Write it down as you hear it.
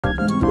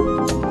We're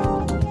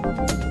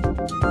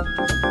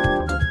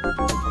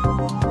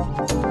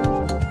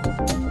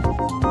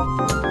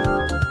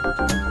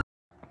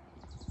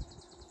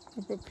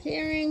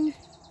preparing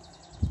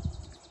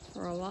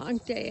for a long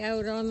day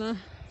out on the,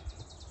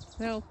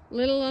 well,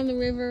 little on the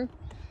river,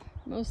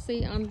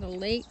 mostly on the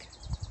lake.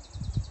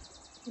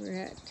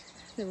 We're at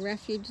the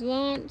refuge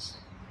launch,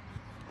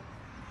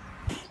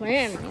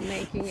 planning on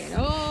making it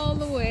all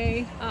the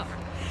way up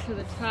to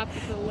the top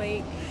of the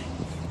lake,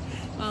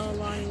 all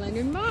along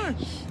Leonard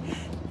Marsh.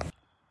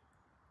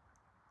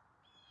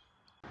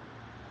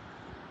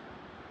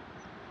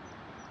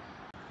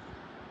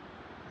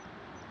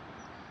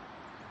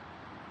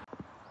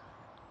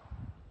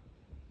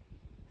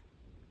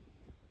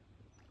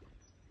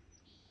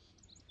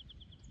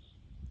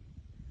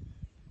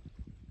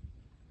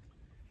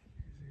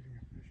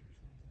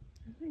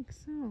 I think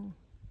so.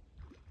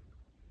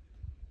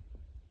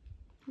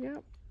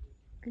 Yep,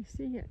 I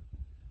see it.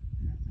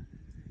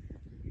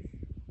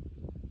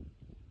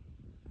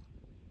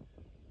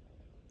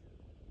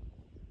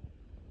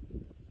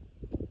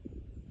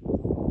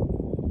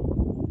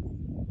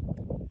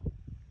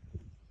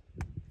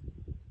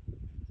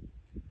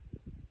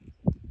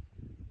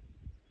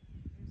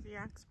 There's the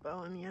oxbow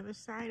on the other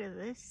side of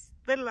this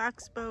little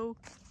oxbow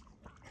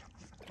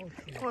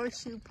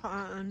horseshoe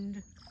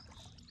pond,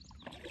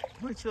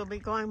 which we'll be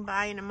going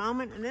by in a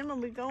moment, and then we'll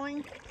be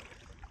going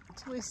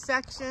to a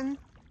section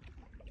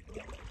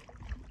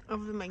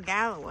of the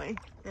Megalloway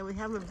that we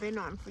haven't been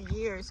on for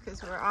years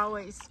because we're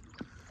always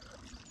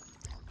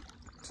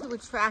too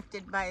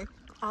attracted by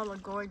all the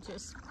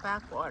gorgeous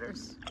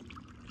backwaters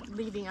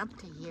leading up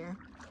to here.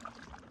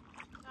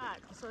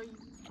 So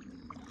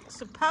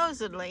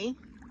supposedly,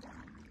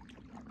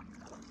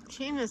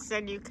 Tina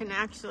said you can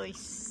actually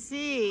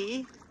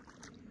see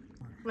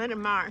Leonard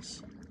Marsh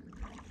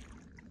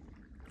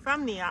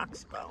from the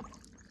oxbow,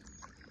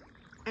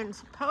 and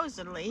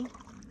supposedly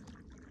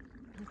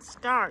it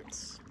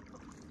starts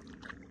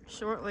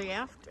shortly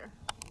after.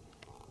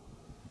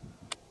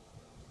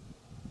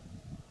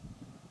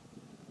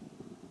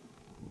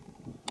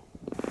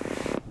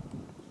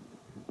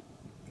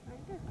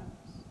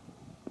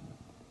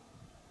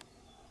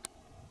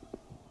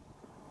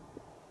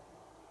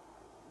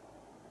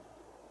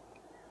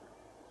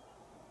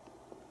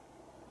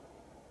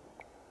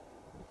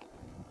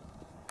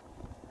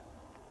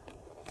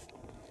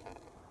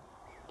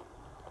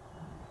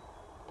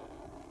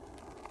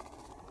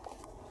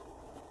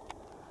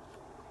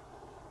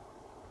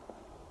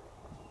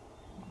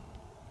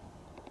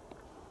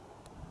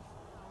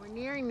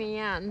 Nearing the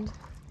end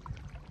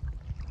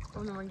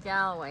of the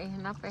Megalloway,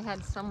 and up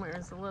ahead somewhere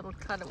is a little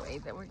cutaway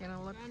that we're going to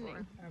look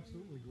for.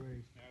 Absolutely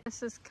great.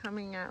 This is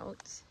coming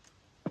out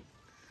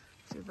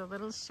to the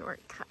little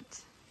shortcut.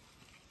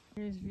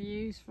 Here's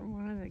views from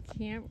one of the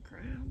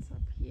campgrounds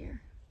up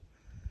here.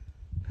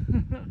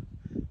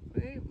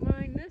 Wait,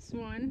 mind this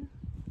one.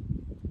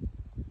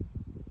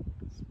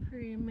 It's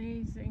pretty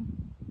amazing.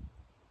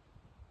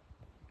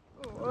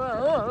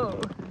 Whoa!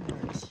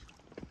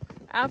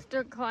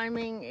 After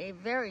climbing a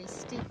very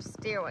steep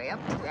stairway up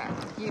to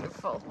that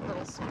beautiful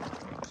little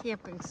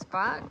camping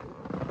spot,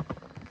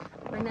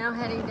 we're now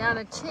heading down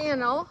a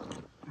channel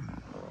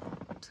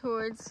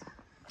towards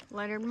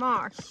Leonard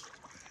Marsh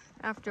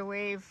after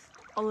we've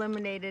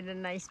eliminated a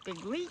nice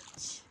big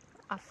leech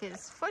off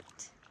his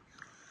foot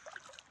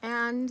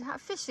and a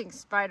fishing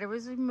spider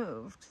was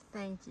removed,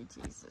 thank you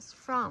Jesus,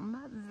 from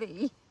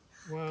the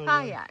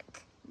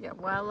kayak. Yeah,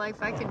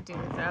 wildlife I can do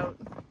without.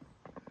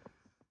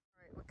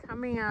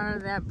 Coming out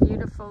of that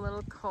beautiful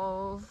little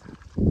cove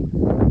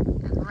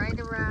and right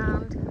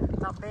around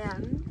the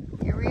bend,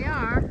 here we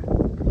are,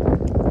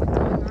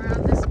 going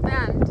around this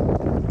bend.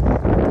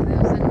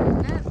 There's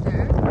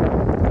another,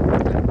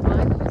 duck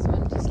blind, this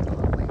one just a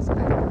little ways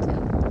back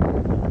too.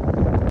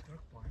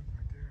 Duck blind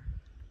right there.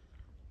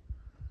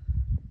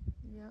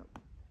 Yep.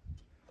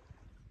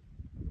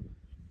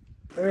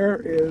 There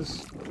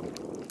is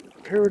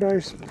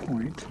Paradise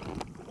Point.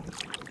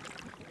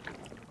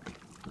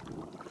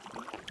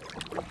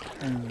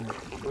 And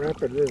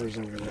Rapid River's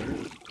over there.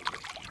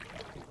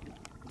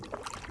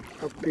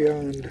 Up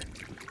beyond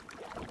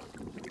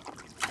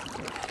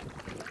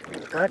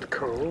that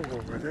cove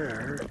over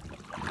there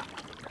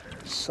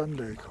is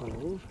Sunday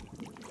Cove.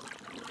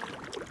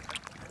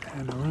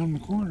 And around the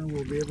corner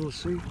we'll be able to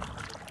see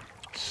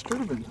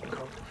Sturdevant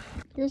Cove.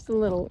 Here's the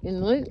little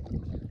inlet.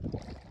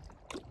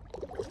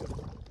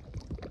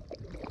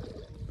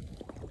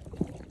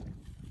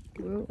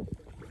 Whoa.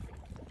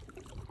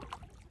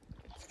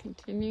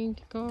 Continuing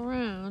to go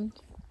around.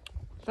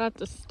 Thought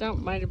the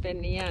stump might have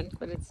been the end,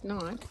 but it's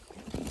not.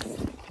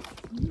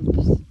 Oops.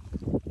 I'm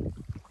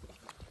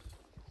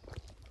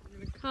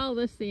going to call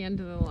this the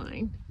end of the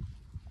line.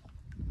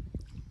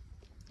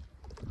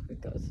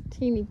 It goes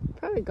teeny,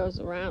 probably goes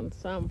around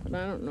some, but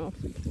I don't know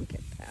if we can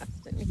get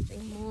past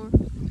anything more.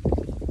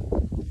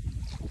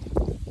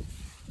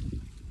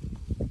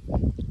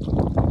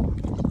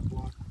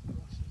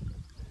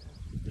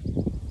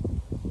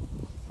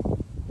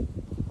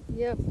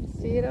 Yep,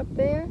 see it up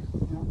there?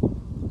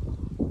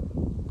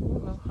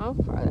 how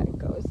far that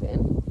goes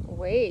in. A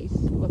ways,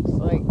 looks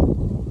like.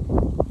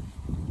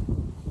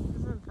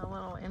 Isn't the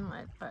little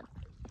inlet, but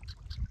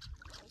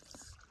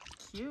it's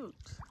cute.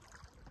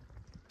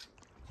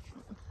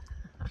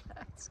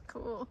 That's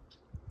cool.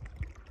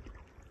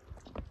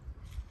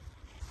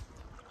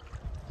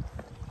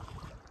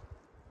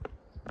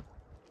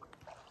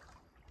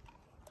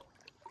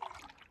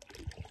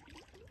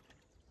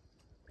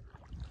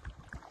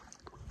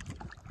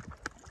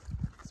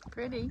 It's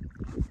pretty.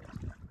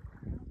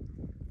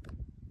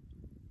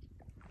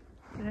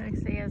 It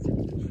actually has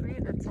a tree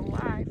that's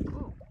alive.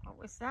 Ooh, what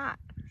was that?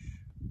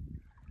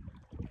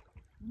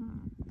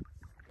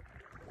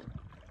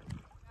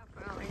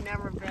 Definitely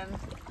never been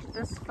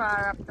this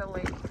far up the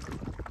lake.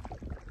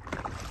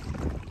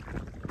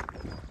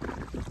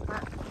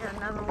 But got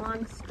another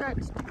long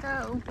stretch to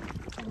go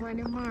to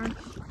Leonard Marsh.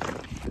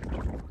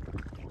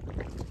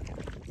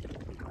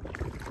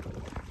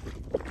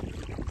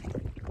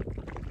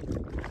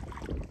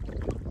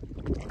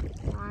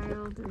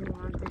 Wild and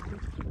wanted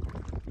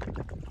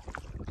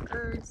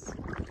birds,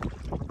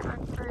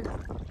 blackbirds,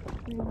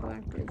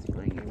 blackbirds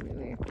flying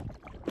everywhere.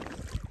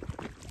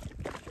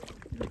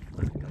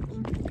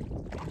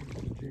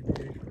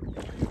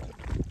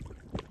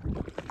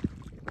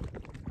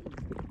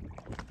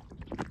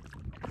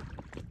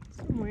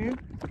 Somewhere.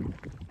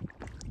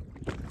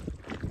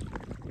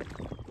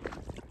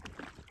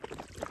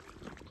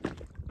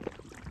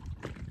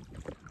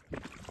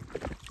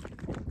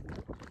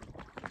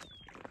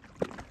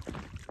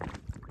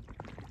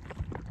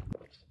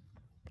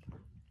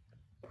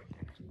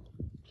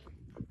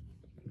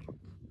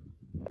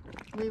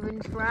 We've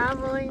been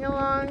traveling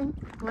along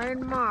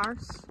Leonard Marsh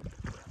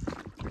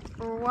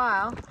for a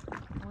while.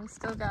 We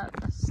still got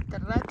a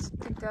stretch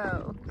to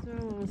go. So,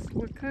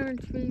 what kind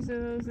of trees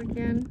are those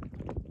again?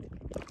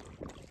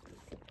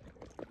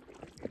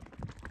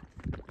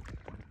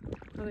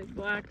 Are they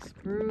black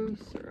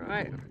spruce or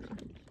I don't know.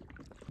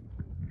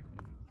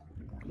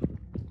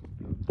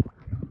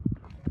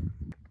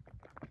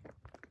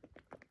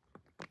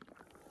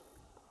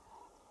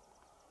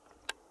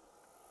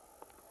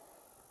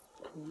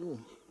 Cool.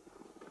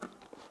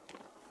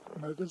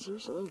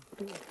 Mergansers? Oh,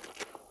 cool.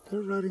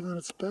 They're riding on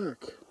its back.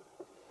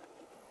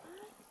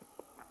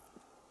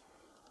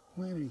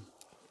 Winnie.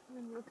 I'm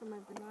gonna look at my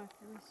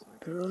binoculars. So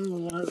They're all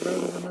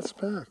riding on its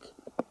back.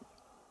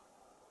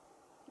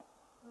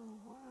 oh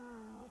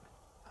wow.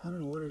 I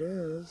don't know what it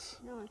is.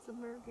 No, it's a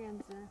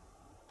merganser.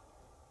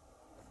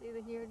 See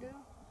the hairdo?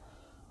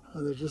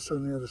 Oh, they're just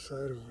on the other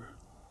side of her.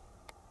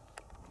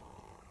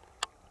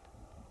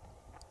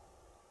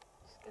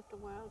 She's got the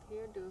wild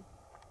hairdo.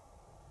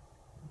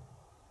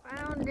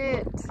 Found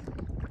it!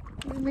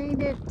 We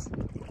made it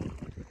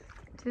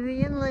to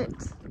the inlet,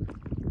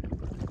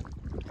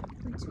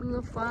 which we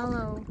will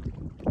follow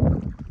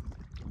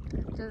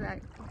after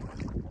that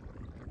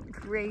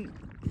great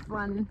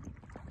fun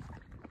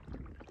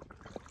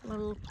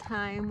little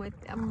time with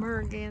a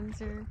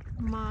merganser,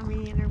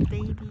 mommy and her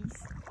babies.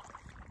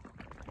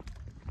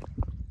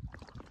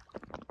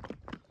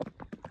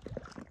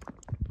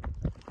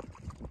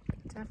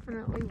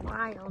 Definitely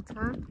wild,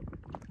 huh?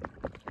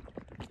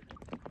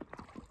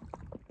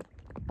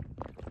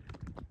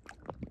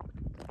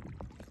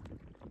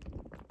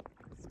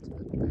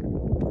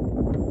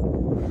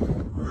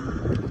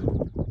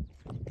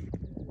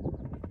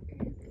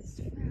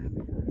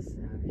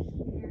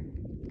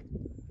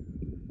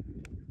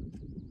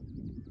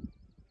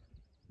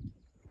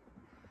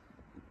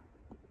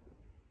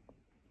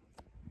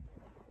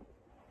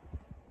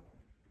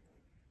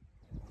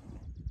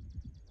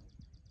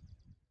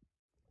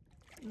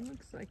 It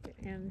looks like it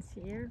ends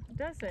here.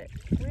 Does it?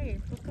 Wait,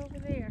 look over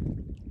there.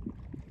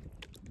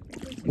 I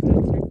think we should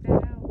go check that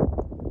out.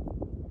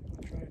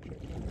 Try and check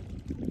that out.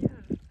 Yeah.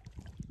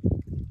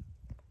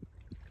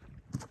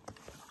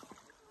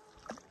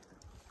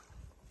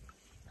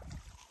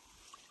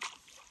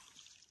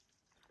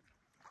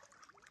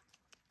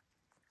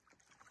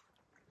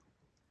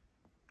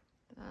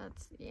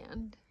 That's the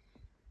end.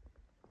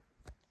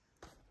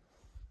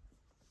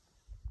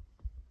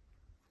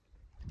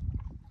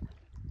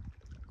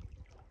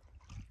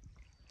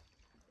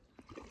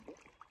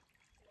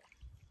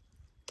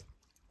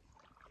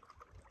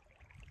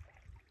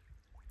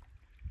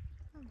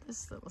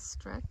 This little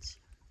stretch.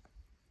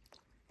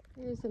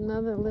 Here's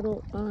another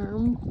little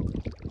arm.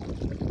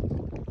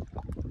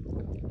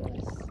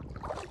 Yes.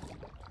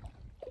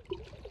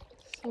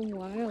 So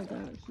wild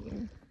out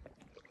here.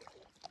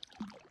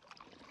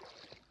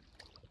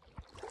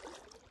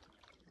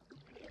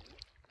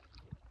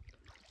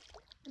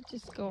 They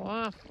just go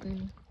off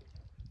in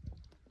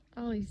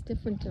all these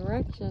different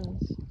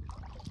directions.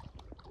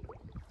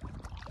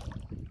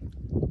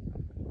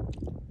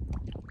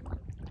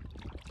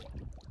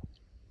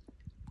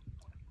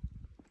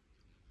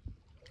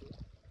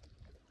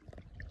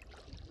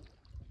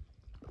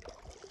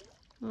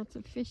 Lots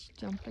of fish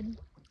jumping.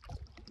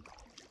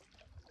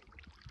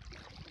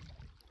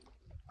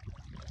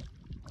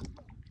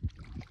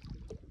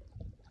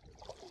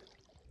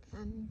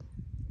 And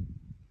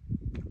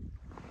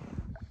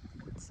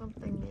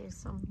there's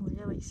some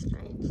really really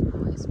strange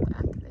noise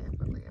back there,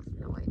 but we have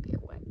no idea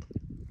what.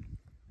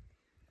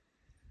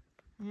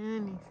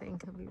 Anything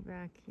could be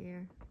back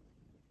here.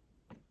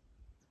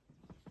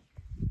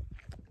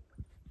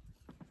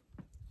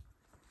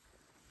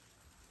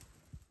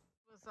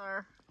 This was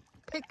our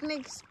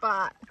picnic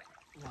spot.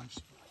 Lunch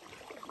spot.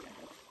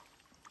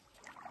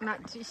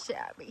 Not too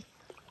shabby.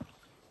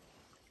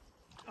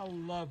 A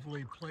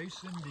lovely place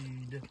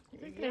indeed. I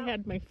think I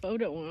had my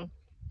photo on.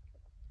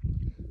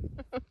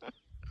 Yeah,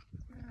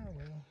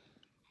 well.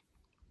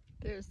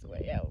 There's the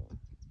way out.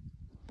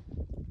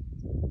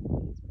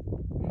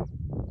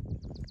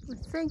 We're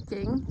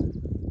thinking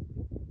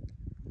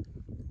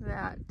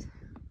that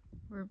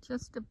we're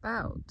just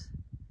about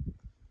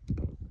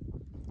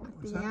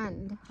at the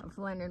end of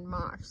Leonard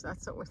Marsh.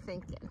 That's what we're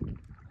thinking.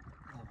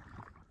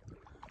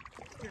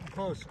 Getting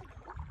closer.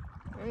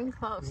 Getting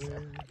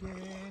closer. We're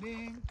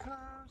getting closer.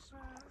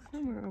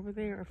 Somewhere over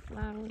there are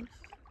flowers.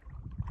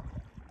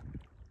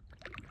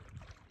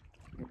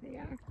 Here they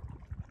are.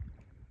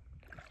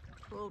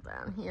 Cool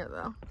down here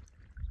though.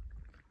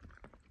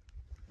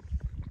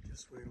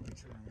 Just wait till we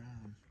turn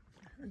around.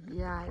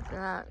 Yeah, I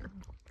bet.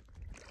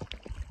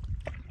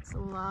 There's a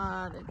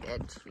lot of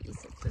dead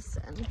trees at this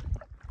end.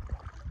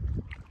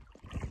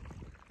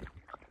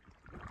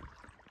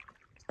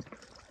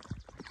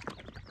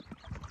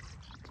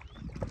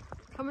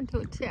 Coming to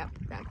a tip.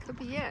 That could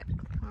be it.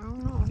 I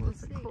don't know.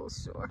 There's a cool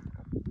shore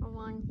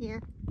along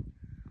here.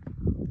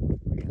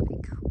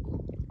 Really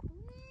cool.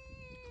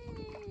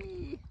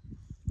 Whee!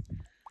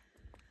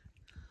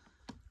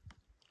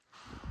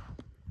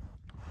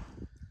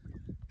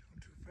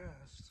 Doing too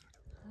fast.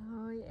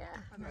 Oh yeah.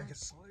 I think I can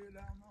slow you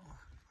down though.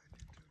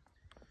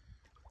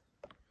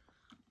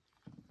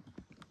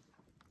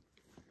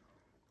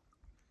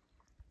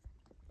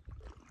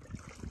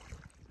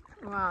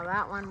 Wow,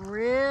 that one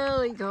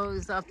really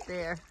goes up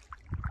there.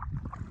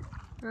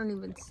 I don't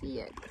even see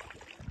it.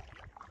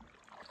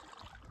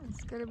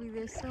 It's gotta be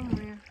there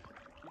somewhere.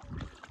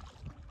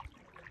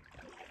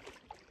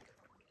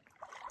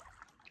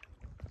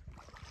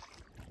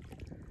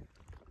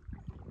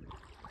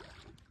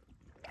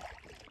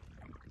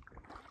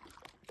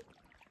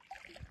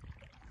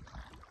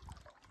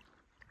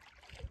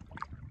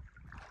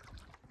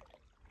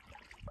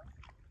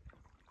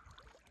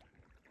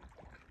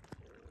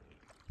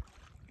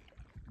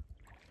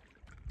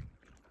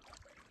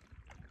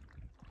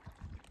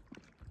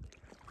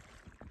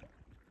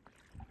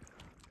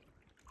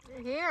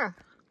 Here,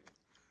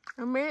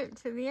 I made it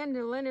to the end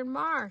of Leonard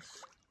Marsh.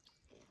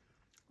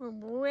 We're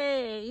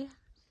way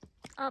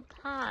up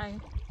high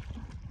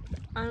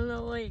on the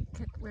lake.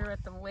 We're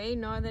at the way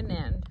northern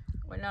end.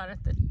 We're not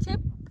at the tip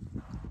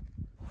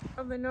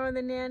of the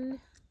northern end,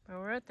 but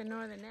we're at the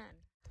northern end.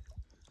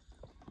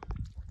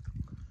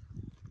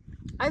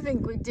 I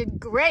think we did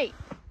great.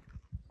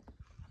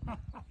 I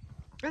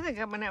think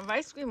I'm gonna have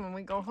ice cream when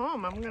we go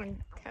home. I'm gonna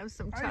have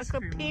some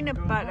chocolate peanut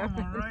butter.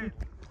 Home, right.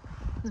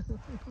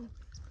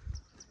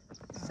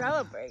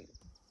 Celebrate.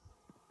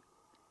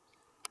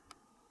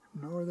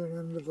 Northern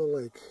end of the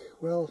lake.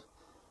 Well,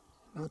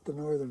 not the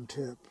northern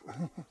tip.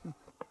 But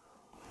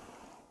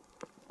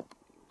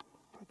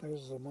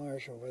there's the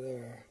marsh over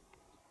there.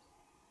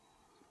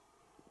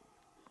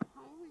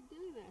 How do we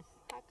do this?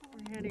 How come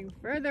we're heading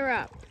further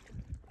up?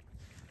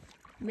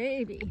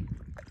 Maybe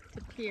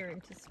to peer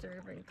into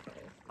Sturdevant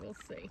Cove. We'll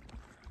see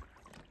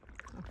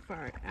how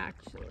far it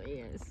actually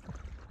is.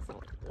 It's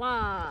a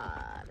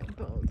lot of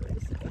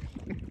boulders out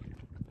here.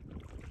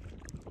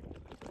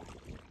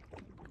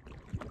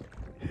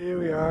 Here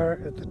we are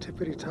at the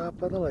tippity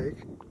top of the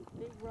lake.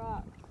 Big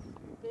rocks.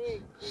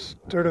 Big.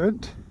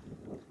 Sturdevant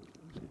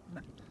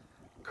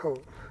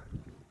Cove.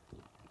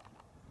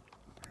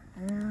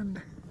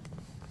 And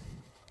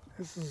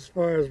this is as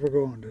far as we're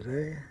going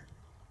today.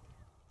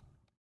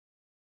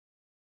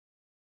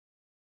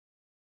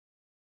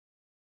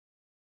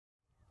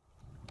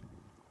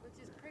 Which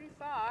is pretty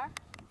far.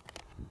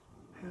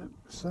 And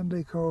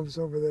Sunday Cove's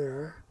over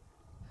there,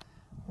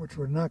 which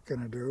we're not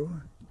going to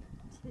do.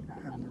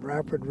 And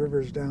Rapid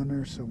River's down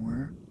there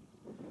somewhere.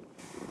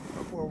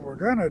 But what we're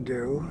going to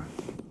do...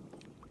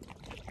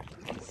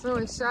 So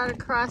we shot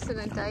across in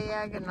a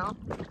diagonal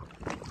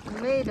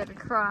and made it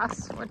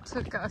across what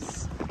took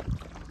us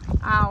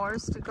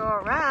hours to go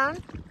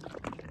around.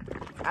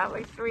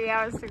 Probably 3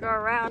 hours to go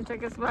around.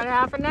 Took us about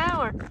half an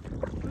hour.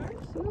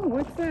 Oh,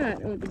 what's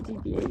that? Oh, the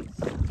GBH.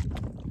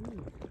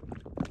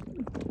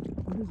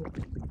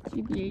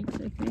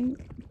 GBH, I think.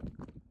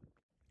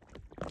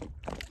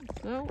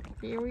 So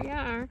here we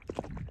are,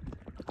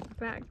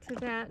 back to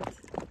that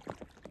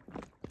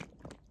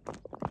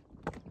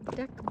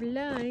duck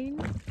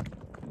blind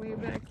way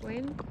back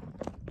when.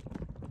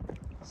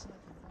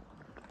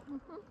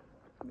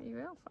 Maybe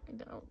I'll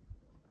find out.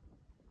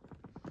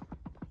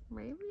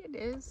 Maybe it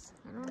is.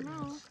 I don't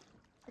know.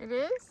 It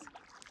is?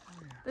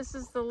 Yeah. This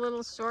is the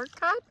little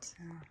shortcut?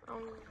 Yeah.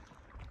 Oh.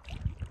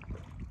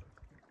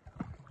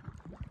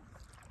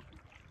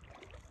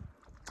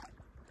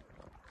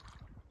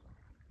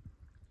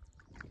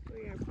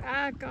 We are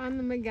back on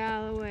the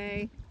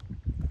Megalloway.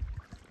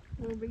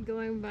 We'll be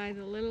going by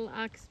the little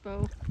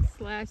oxbow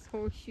 /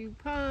 horseshoe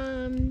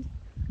pond,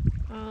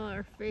 all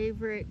our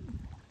favorite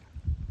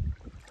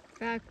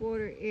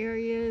backwater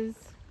areas,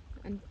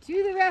 and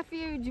to the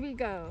refuge we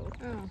go.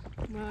 Oh,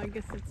 well, I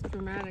guess it's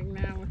dramatic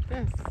now with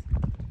this.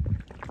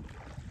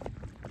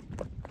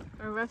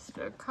 I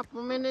rested a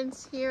couple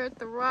minutes here at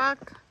the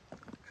rock.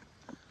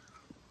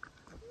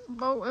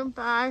 Boat went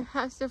by,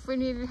 asked if we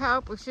needed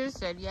help. We should have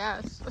said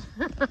yes.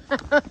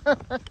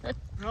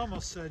 We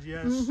almost said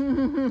yes.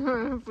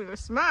 If we were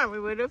smart, we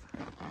would have.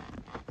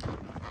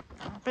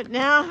 But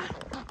now,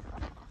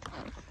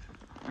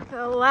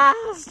 the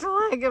last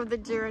leg of the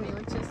journey,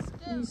 which is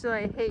usually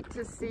I hate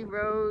to see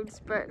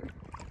roads, but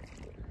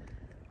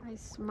I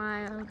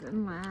smiled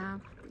and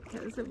laughed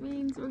because it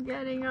means we're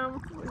getting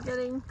them. We're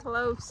getting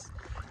close.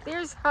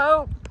 There's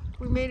hope.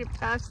 We made it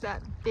past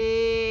that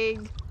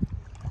big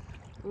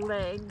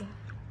leg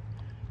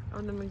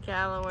of the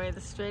Megalloway.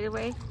 The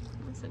straightaway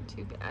wasn't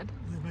too bad.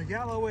 The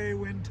Megalloway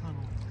wind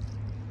tunnel.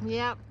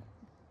 Yep.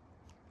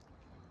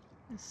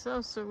 It's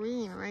so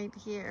serene right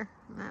here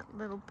in that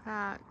little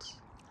patch.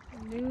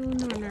 Noon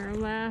on our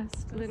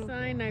last little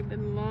sign I've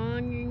been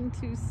longing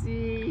to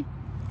see.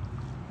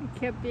 It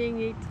kept being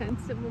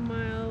 8/10 of a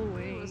mile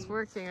away. It was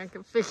working. I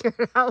could figure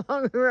out how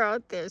long we were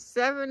out there.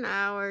 7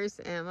 hours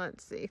and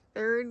let's see,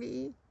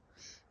 30,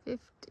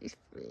 53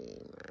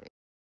 miles.